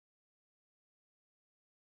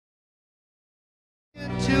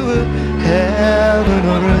a heaven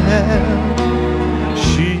or a hell.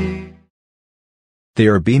 They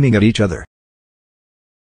are beaming at each other.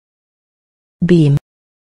 Beam.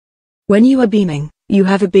 When you are beaming, you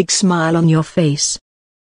have a big smile on your face.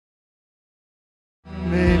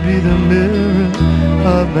 Maybe the mirror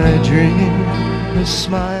of my dream, a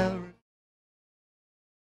smile.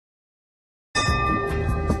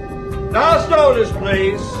 Now notice,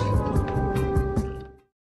 please.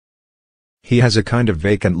 He has a kind of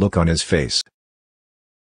vacant look on his face.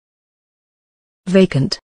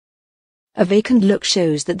 Vacant. A vacant look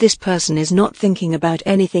shows that this person is not thinking about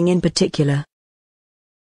anything in particular.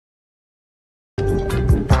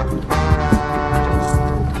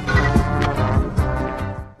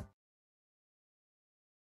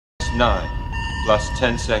 9 plus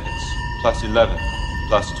 10 seconds plus 11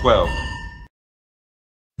 plus 12.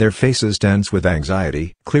 Their faces tense with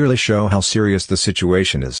anxiety, clearly show how serious the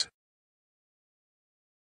situation is.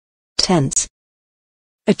 Tense.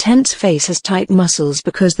 A tense face has tight muscles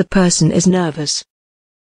because the person is nervous.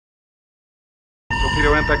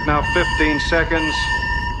 Torpedo impact now 15 seconds.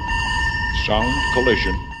 Sound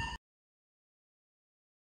collision.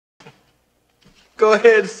 Go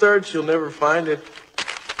ahead, search. You'll never find it.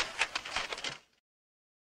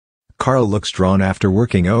 Carl looks drawn after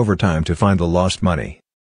working overtime to find the lost money.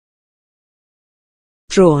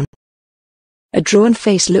 Drawn. A drawn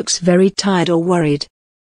face looks very tired or worried.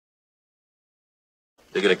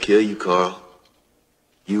 They're gonna kill you, Carl.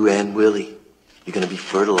 You and Willie. You're gonna be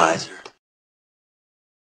fertilizer.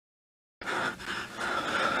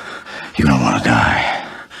 You don't want to die.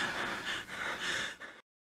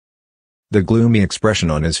 The gloomy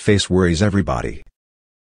expression on his face worries everybody.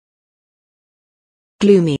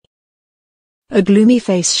 Gloomy. A gloomy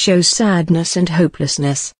face shows sadness and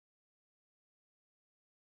hopelessness.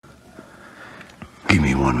 Give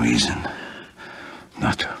me one reason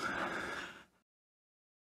not to.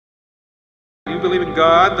 You believe in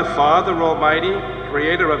God, the Father Almighty,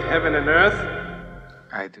 creator of heaven and earth?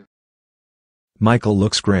 I do. Michael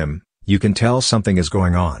looks grim. You can tell something is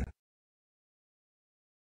going on.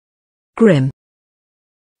 Grim.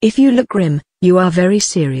 If you look grim, you are very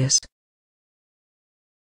serious.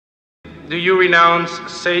 Do you renounce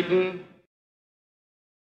Satan,